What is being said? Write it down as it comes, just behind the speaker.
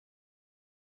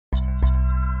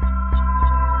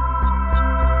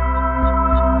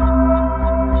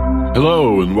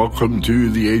Hello, and welcome to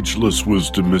the Ageless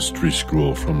Wisdom Mystery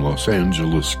School from Los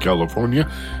Angeles, California.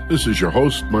 This is your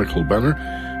host, Michael Benner,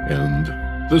 and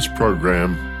this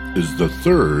program is the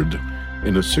third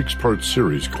in a six-part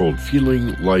series called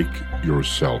Feeling Like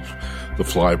Yourself, the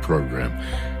FLY program.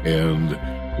 And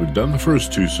we've done the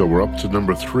first two, so we're up to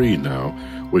number 3 now,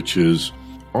 which is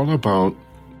all about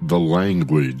the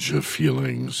language of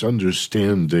feelings,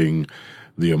 understanding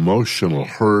the emotional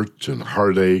hurt and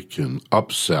heartache and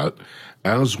upset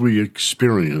as we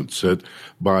experience it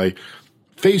by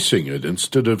facing it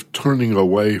instead of turning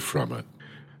away from it.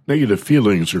 Negative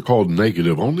feelings are called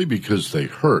negative only because they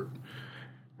hurt.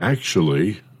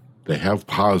 Actually, they have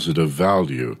positive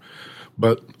value.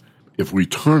 But if we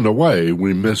turn away,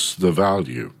 we miss the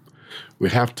value. We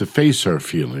have to face our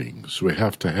feelings. We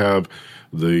have to have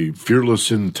the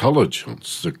fearless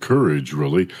intelligence, the courage,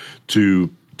 really,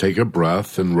 to take a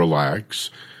breath and relax.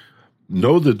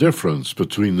 Know the difference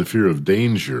between the fear of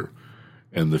danger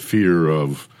and the fear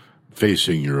of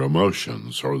facing your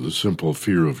emotions, or the simple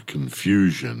fear of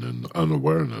confusion and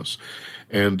unawareness.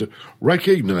 And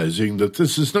recognizing that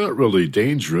this is not really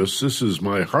dangerous. This is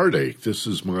my heartache. This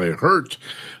is my hurt.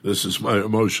 This is my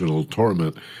emotional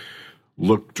torment.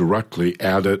 Look directly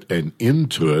at it and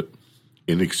into it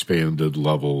in expanded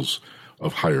levels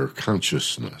of higher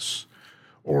consciousness,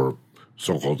 or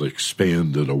so-called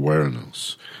expanded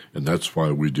awareness. And that's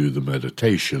why we do the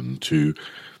meditation, to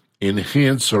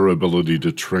enhance our ability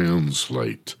to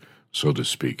translate, so to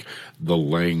speak, the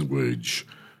language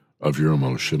of your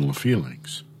emotional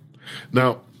feelings.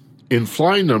 Now, in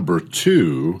FLY number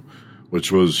 2,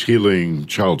 which was Healing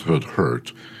Childhood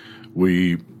Hurt,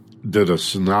 we did a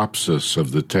synopsis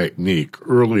of the technique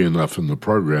early enough in the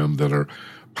program that our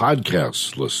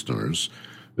podcast listeners,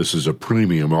 this is a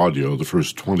premium audio, the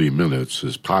first 20 minutes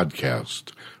is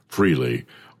podcast freely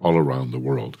all around the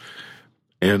world.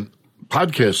 And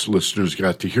podcast listeners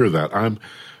got to hear that. I'm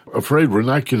afraid we're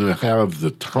not going to have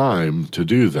the time to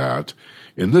do that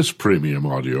in this premium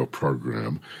audio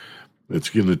program. It's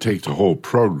going to take the whole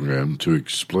program to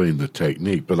explain the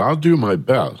technique, but I'll do my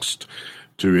best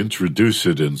to introduce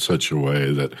it in such a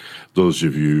way that those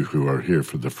of you who are here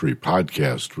for the free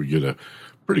podcast will get a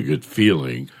pretty good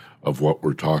feeling of what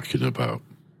we're talking about.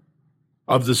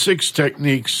 Of the 6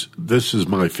 techniques, this is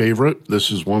my favorite.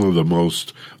 This is one of the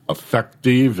most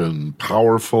effective and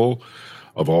powerful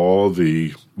of all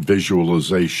the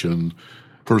visualization,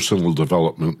 personal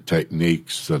development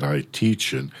techniques that I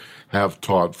teach and have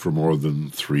taught for more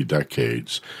than 3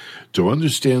 decades. To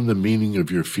understand the meaning of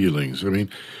your feelings, I mean,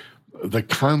 the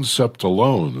concept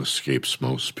alone escapes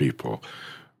most people.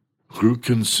 Who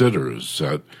considers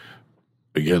that,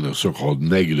 again, a so-called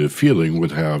negative feeling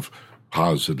would have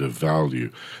positive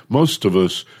value? Most of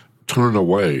us turn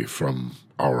away from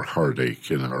our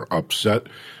heartache and our upset.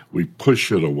 We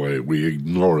push it away. We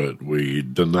ignore it. We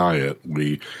deny it.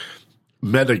 We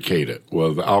medicate it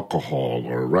with alcohol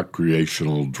or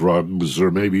recreational drugs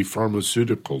or maybe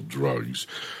pharmaceutical drugs.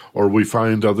 Or we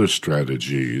find other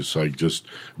strategies like just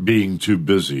being too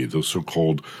busy, the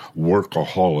so-called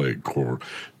workaholic or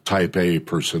type A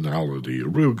personality, a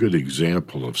real good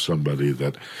example of somebody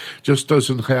that just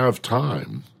doesn't have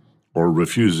time or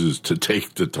refuses to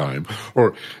take the time,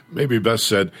 or maybe best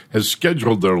said, has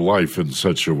scheduled their life in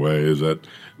such a way that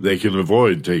they can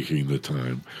avoid taking the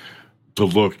time to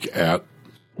look at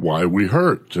why we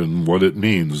hurt and what it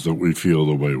means that we feel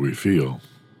the way we feel.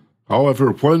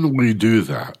 However, when we do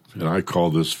that, and I call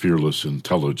this Fearless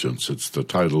Intelligence, it's the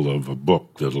title of a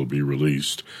book that'll be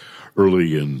released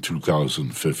early in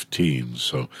 2015,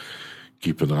 so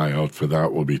keep an eye out for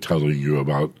that. We'll be telling you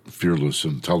about Fearless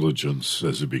Intelligence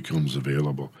as it becomes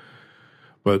available.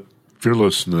 But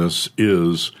fearlessness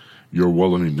is your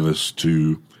willingness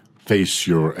to face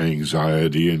your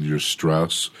anxiety and your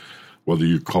stress, whether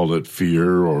you call it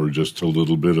fear or just a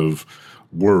little bit of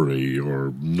worry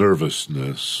or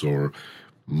nervousness or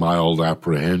mild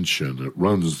apprehension. It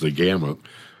runs the gamut,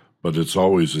 but it's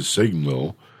always a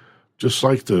signal, just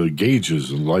like the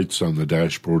gauges and lights on the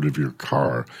dashboard of your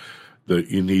car, that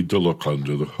you need to look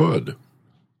under the hood.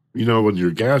 You know, when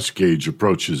your gas gauge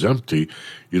approaches empty,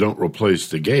 you don't replace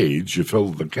the gauge, you fill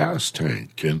the gas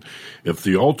tank. And if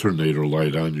the alternator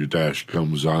light on your dash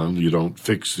comes on, you don't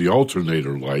fix the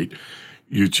alternator light,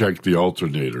 you check the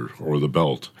alternator or the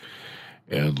belt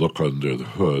and look under the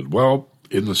hood. Well,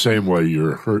 in the same way,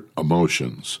 your hurt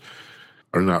emotions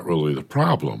are not really the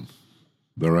problem.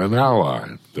 They're an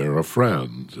ally. They're a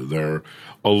friend. They're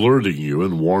alerting you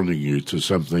and warning you to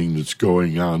something that's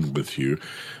going on with you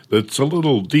that's a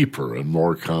little deeper and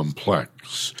more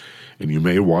complex. And you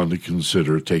may want to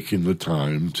consider taking the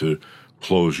time to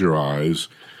close your eyes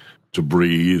to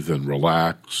breathe and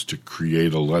relax, to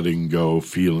create a letting go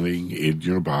feeling in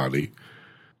your body,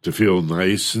 to feel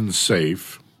nice and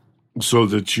safe, so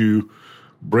that you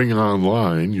bring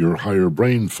online your higher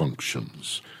brain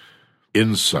functions,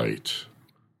 insight,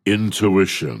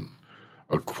 intuition,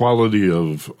 a quality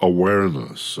of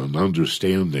awareness and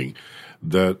understanding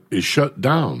that is shut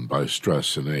down by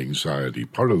stress and anxiety.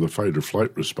 Part of the fight or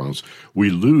flight response,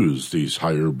 we lose these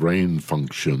higher brain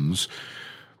functions,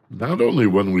 not only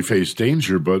when we face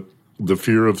danger, but the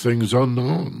fear of things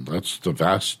unknown. That's the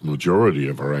vast majority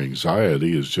of our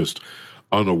anxiety, is just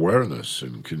unawareness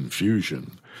and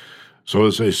confusion. So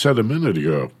as I said a minute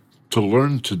ago, to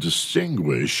learn to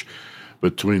distinguish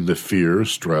between the fear,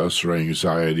 stress, or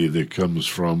anxiety that comes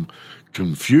from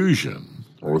confusion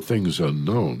or things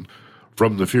unknown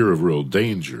from the fear of real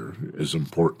danger is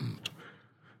important.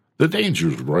 The danger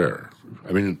is rare.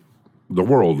 I mean, the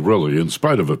world really, in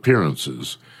spite of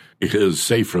appearances, is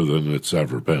safer than it's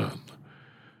ever been.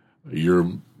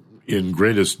 You're in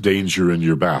greatest danger in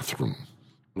your bathroom.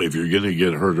 If you're going to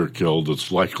get hurt or killed,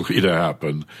 it's likely to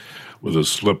happen with a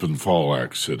slip and fall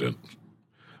accident.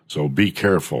 So be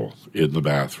careful in the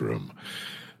bathroom.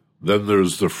 Then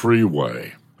there's the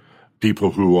freeway.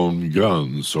 People who own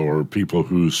guns or people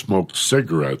who smoke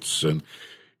cigarettes and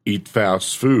eat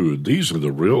fast food. These are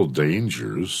the real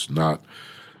dangers, not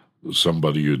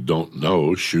somebody you don't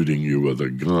know shooting you with a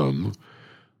gun.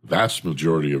 Vast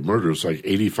majority of murders, like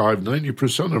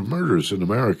 85-90% of murders in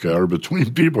America, are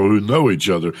between people who know each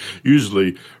other,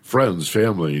 usually friends,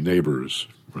 family, neighbors,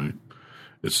 right?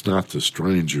 It's not the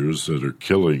strangers that are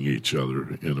killing each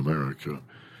other in America.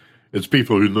 It's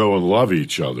people who know and love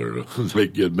each other. They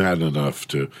get mad enough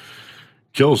to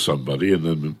kill somebody, and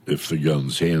then if the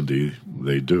gun's handy,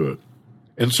 they do it.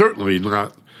 And certainly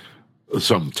not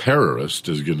some terrorist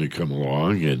is going to come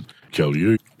along and kill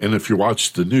you. And if you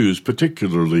watch the news,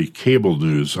 particularly cable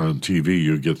news on TV,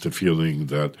 you get the feeling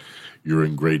that you're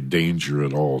in great danger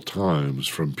at all times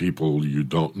from people you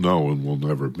don't know and will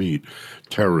never meet,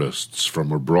 terrorists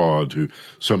from abroad who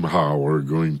somehow are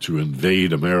going to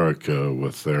invade America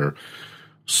with their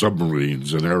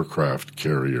submarines and aircraft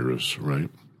carriers,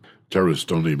 right? Terrorists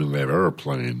don't even have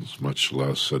airplanes, much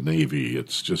less a navy.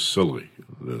 It's just silly,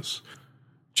 this.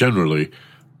 Generally,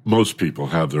 most people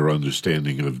have their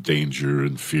understanding of danger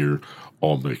and fear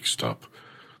all mixed up.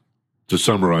 To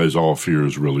summarize, all fear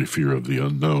is really fear of the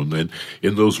unknown. And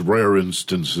in those rare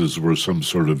instances where some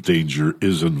sort of danger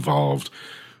is involved,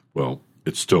 well,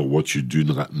 it's still what you do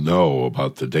not know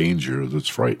about the danger that's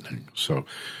frightening. So,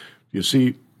 you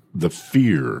see, the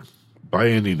fear, by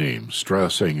any name,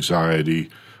 stress, anxiety,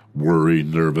 worry,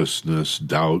 nervousness,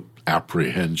 doubt,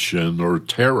 apprehension, or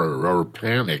terror, or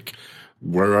panic,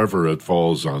 wherever it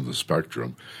falls on the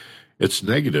spectrum, it's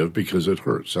negative because it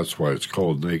hurts. That's why it's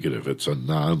called negative. It's a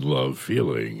non-love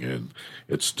feeling, and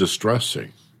it's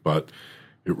distressing, but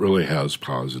it really has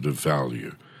positive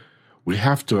value. We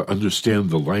have to understand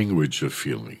the language of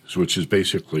feelings, which is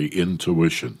basically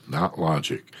intuition, not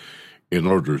logic, in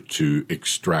order to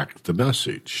extract the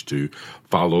message, to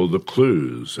follow the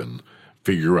clues and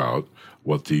figure out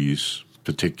what these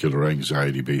particular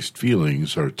anxiety-based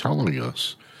feelings are telling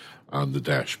us on the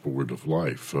dashboard of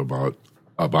life about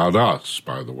us,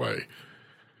 by the way.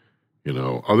 You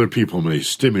know, other people may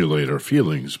stimulate our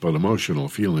feelings, but emotional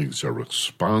feelings are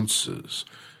responses.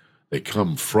 They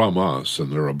come from us,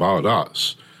 and they're about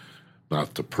us,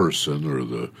 not the person or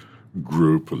the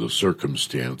group or the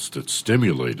circumstance that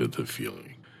stimulated the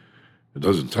feeling. It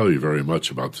doesn't tell you very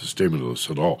much about the stimulus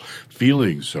at all.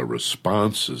 Feelings are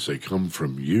responses. They come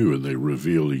from you, and they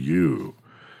reveal you.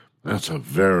 That's a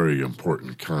very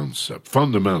important concept,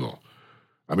 fundamental.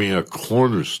 I mean, a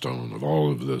cornerstone of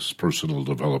all of this personal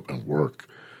development work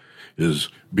is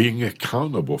being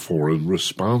accountable for and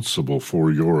responsible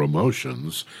for your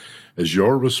emotions as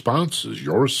your responses,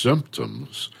 your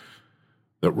symptoms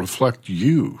that reflect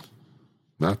you,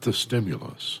 not the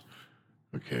stimulus.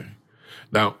 Okay?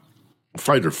 Now,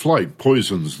 fight or flight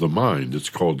poisons the mind. It's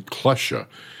called klesha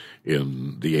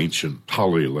in the ancient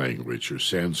Pali language or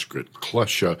Sanskrit.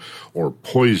 Klesha, or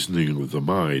poisoning of the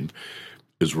mind,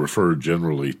 is referred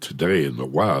generally today in the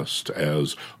West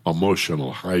as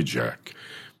emotional hijack.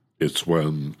 It's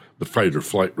when the fight or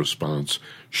flight response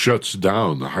shuts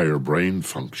down the higher brain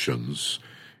functions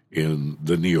in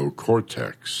the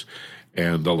neocortex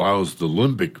and allows the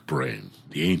limbic brain,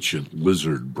 the ancient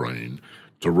lizard brain,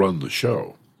 to run the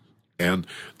show. And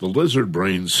the lizard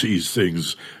brain sees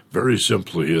things very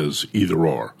simply as either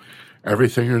or.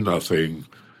 Everything or nothing,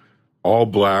 all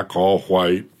black, all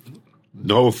white,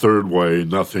 no third way,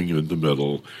 nothing in the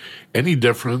middle. Any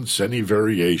difference, any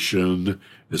variation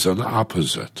is an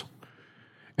opposite.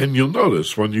 And you'll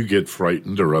notice when you get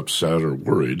frightened or upset or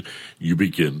worried, you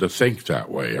begin to think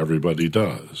that way. Everybody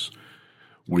does.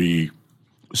 We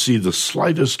see the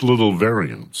slightest little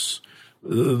variance,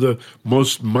 the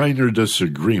most minor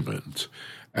disagreement,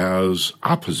 as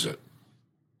opposite,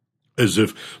 as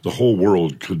if the whole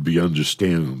world could be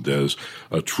understood as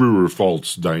a true or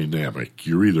false dynamic.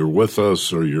 You're either with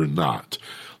us or you're not,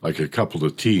 like a couple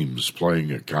of teams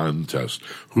playing a contest.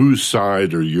 Whose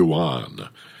side are you on?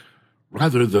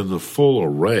 Rather than the full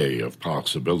array of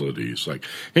possibilities, like,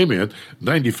 hey man,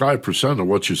 95% of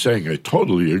what you're saying I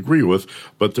totally agree with,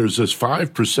 but there's this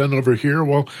 5% over here,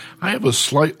 well, I have a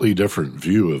slightly different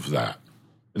view of that.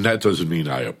 And that doesn't mean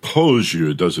I oppose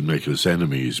you, it doesn't make us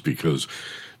enemies, because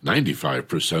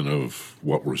 95% of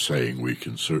what we're saying we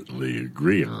can certainly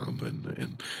agree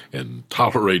on and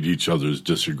tolerate each other's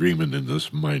disagreement in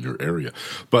this minor area.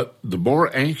 But the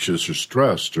more anxious or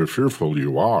stressed or fearful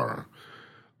you are,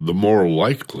 the more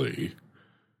likely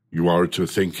you are to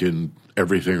think in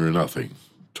everything or nothing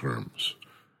terms.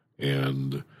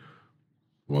 And,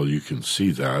 well, you can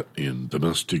see that in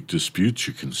domestic disputes.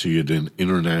 You can see it in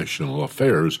international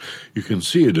affairs. You can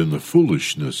see it in the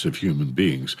foolishness of human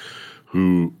beings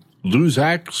who lose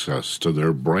access to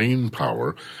their brain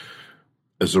power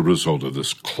as a result of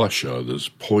this klesha, this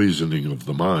poisoning of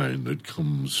the mind that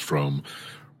comes from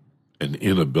an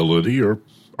inability or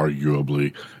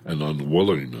arguably an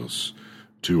unwillingness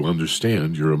to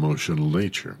understand your emotional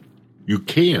nature. You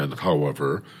can,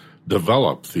 however,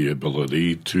 develop the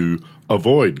ability to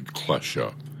avoid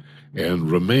klesha and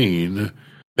remain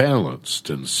balanced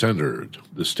and centered.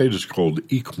 The state is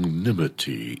called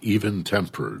equanimity,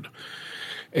 even-tempered,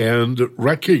 and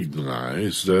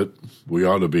recognize that we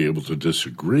ought to be able to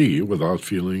disagree without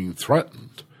feeling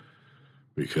threatened,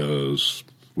 because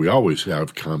we always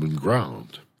have common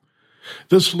ground.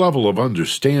 This level of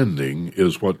understanding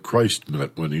is what Christ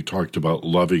meant when he talked about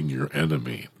loving your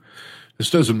enemy. This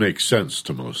doesn't make sense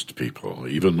to most people.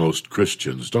 Even most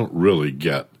Christians don't really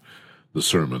get the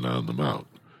Sermon on the Mount.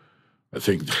 I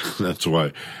think that's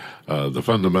why the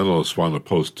fundamentalists want to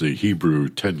post the Hebrew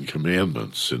 10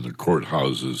 Commandments in the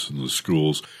courthouses and the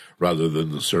schools rather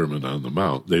than the Sermon on the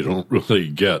Mount. They don't really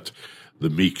get the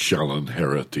meek shall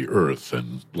inherit the earth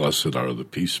and blessed are the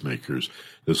peacemakers.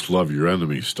 This love your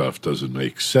enemy stuff doesn't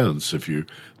make sense if you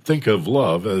think of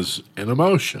love as an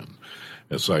emotion.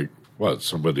 It's like, what,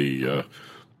 somebody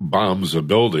bombs a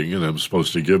building and I'm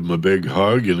supposed to give them a big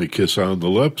hug and a kiss on the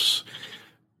lips?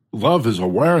 Love is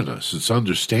awareness. It's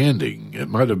understanding. It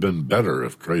might have been better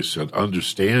if Christ said,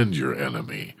 understand your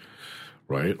enemy,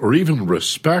 right? Or even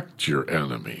respect your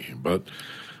enemy. But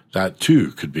that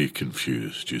too could be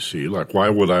confused, you see. Like, why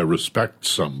would I respect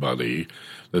somebody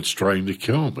that's trying to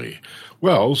kill me?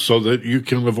 Well, so that you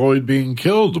can avoid being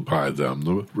killed by them.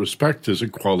 The respect is a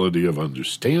quality of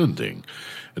understanding.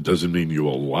 It doesn't mean you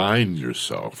align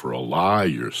yourself or ally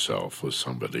yourself with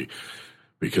somebody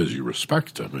because you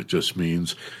respect them. It just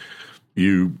means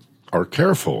you are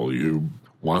careful. You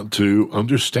want to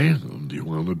understand. You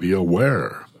want to be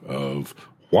aware of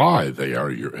why they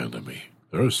are your enemy.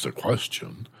 There's the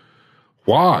question.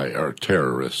 Why are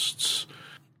terrorists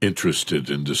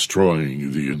interested in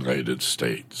destroying the United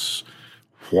States?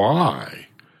 Why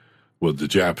would the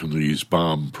Japanese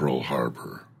bomb Pearl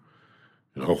Harbor?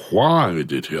 Why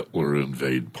did Hitler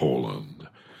invade Poland?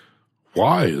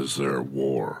 Why is there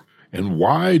war? And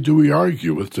why do we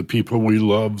argue with the people we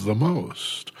love the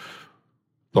most?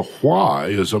 The why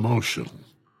is emotional.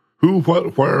 Who,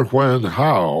 what, where, when,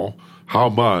 how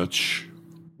much,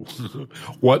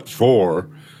 what for?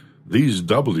 These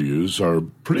W's are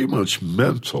pretty much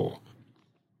mental.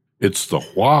 It's the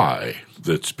why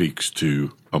that speaks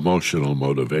to emotional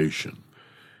motivation.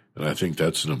 And I think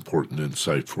that's an important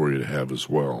insight for you to have as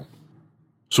well.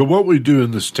 So what we do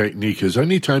in this technique is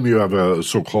anytime you have a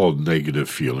so-called negative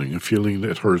feeling, a feeling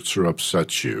that hurts or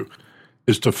upsets you,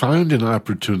 is to find an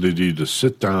opportunity to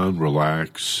sit down,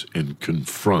 relax, and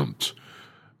confront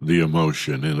the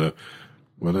emotion in a,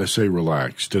 when I say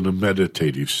relaxed, in a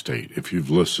meditative state. If you've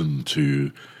listened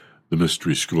to the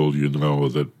Mystery School, you know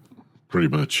that pretty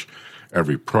much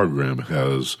every program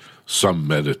has some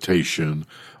meditation,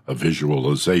 a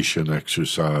visualization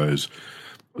exercise,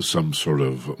 some sort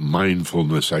of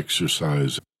mindfulness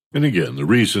exercise. And again, the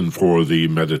reason for the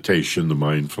meditation, the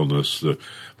mindfulness, the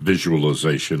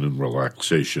visualization and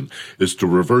relaxation is to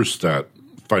reverse that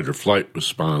fight or flight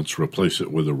response, replace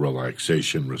it with a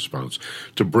relaxation response,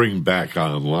 to bring back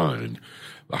online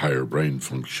the higher brain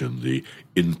function, the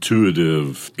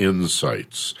intuitive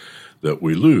insights that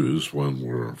we lose when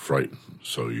we're frightened.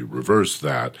 So you reverse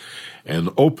that and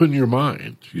open your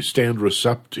mind. You stand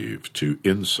receptive to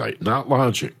insight, not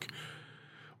logic.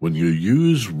 When you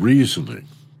use reasoning,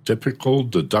 typical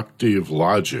deductive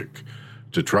logic,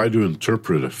 to try to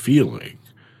interpret a feeling,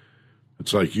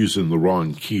 it's like using the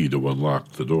wrong key to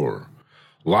unlock the door.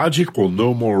 Logic will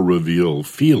no more reveal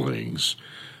feelings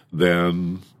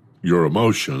than your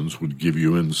emotions would give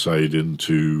you insight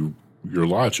into your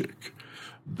logic.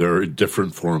 There are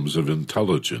different forms of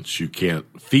intelligence. You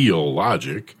can't feel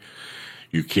logic.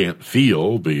 You can't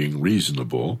feel being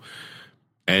reasonable.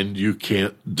 And you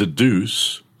can't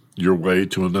deduce your way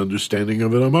to an understanding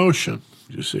of an emotion,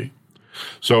 you see.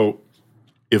 So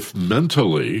if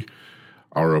mentally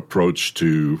our approach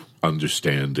to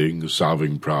understanding,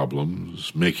 solving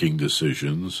problems, making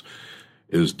decisions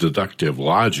is deductive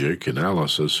logic,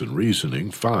 analysis, and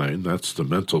reasoning, fine, that's the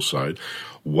mental side.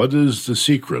 What is the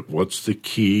secret? What's the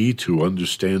key to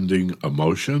understanding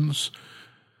emotions?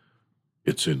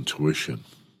 It's intuition,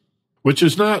 which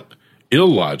is not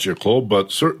illogical,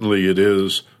 but certainly it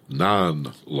is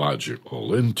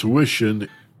non-logical. Intuition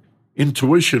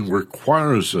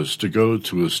requires us to go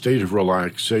to a state of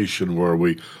relaxation where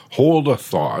we hold a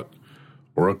thought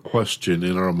or a question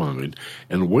in our mind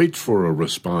and wait for a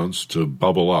response to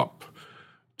bubble up,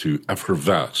 to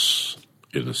effervesce,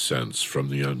 in a sense, from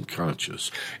the unconscious.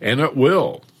 And it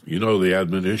will. You know the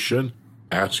admonition,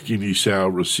 asking ye shall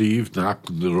receive,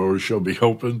 knocking the door shall be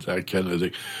opened, that kind of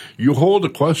thing. You hold a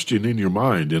question in your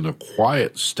mind in a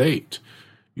quiet state,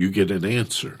 you get an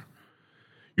answer.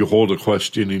 You hold a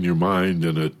question in your mind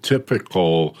in a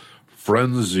typical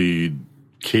frenzied,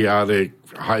 chaotic,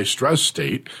 high-stress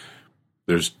state,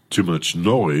 there's too much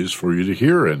noise for you to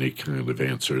hear any kind of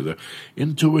answer. The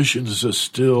intuition is a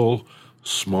still,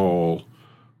 small,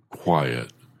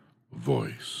 quiet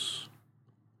voice.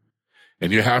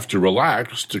 And you have to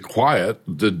relax to quiet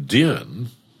the din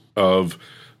of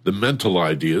the mental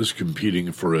ideas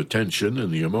competing for attention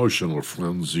and the emotional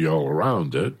frenzy all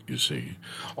around it, you see.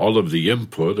 All of the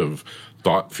input of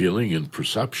thought, feeling, and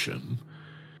perception.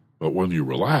 But when you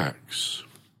relax,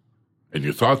 and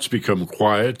your thoughts become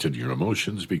quiet, and your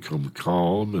emotions become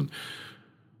calm, and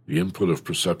the input of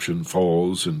perception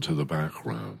falls into the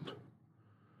background,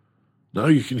 now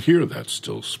you can hear that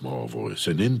still small voice,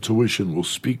 and intuition will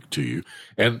speak to you.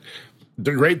 And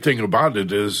the great thing about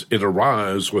it is it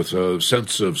arrives with a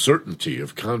sense of certainty,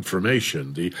 of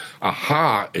confirmation, the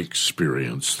aha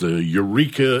experience, the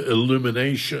eureka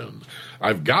illumination.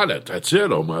 I've got it. That's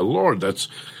it. Oh, my Lord, that's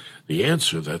the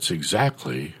answer. That's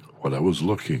exactly what I was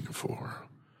looking for.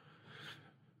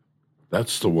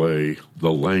 That's the way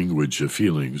the language of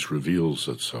feelings reveals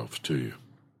itself to you.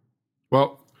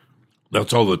 Well,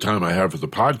 that's all the time I have for the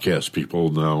podcast,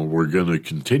 people. Now we're going to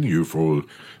continue for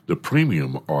the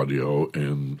premium audio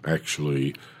and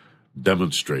actually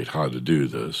demonstrate how to do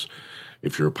this.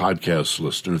 If you're a podcast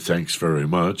listener, thanks very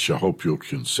much. I hope you'll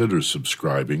consider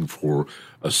subscribing for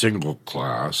a single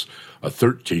class, a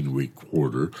 13-week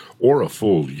quarter, or a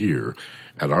full year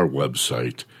at our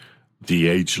website,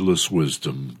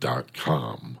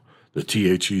 theagelesswisdom.com. The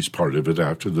THE is part of it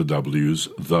after the W's,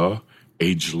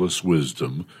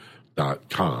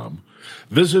 theagelesswisdom.com.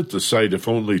 Visit the site if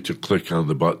only to click on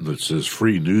the button that says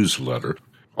free newsletter.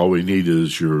 All we need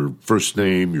is your first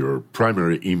name, your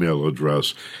primary email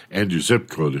address, and your zip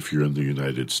code if you're in the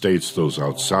United States. Those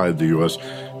outside the U.S.,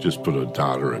 just put a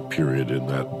dot or a period in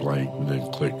that blank and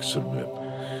then click submit.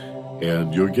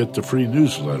 And you'll get the free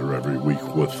newsletter every week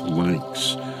with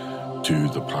links to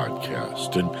the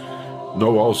podcast. And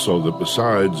know also that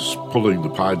besides pulling the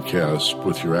podcast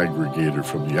with your aggregator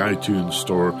from the iTunes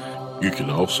store, you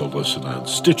can also listen on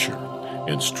Stitcher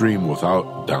and stream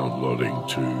without downloading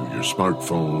to your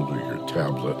smartphone or your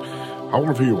tablet,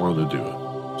 however you want to do it.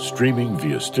 Streaming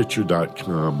via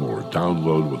Stitcher.com or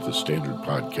download with the standard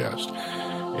podcast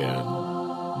and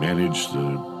manage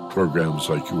the programs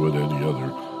like you would any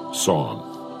other song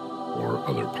or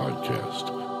other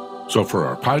podcast. So for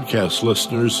our podcast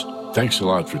listeners, thanks a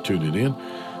lot for tuning in.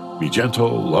 Be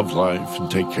gentle, love life, and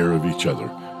take care of each other.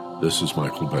 This is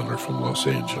Michael Benner from Los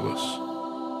Angeles.